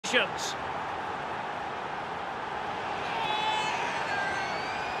Congratulations.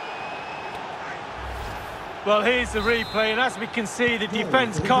 Well, here's the replay, and as we can see, the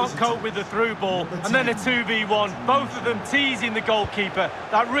defence can't cope with the through ball, and then a 2v1, both of them teasing the goalkeeper.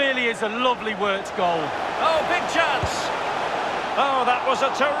 That really is a lovely worked goal. Oh, big chance! Oh, that was a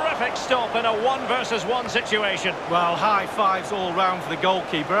terrific stop in a 1-versus-1 situation. Well, high fives all round for the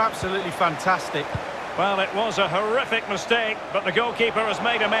goalkeeper, absolutely fantastic. Well, it was a horrific mistake, but the goalkeeper has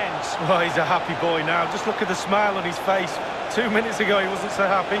made amends. Well, he's a happy boy now. Just look at the smile on his face. 2 minutes ago, he wasn't so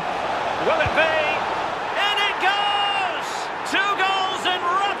happy. Will it be?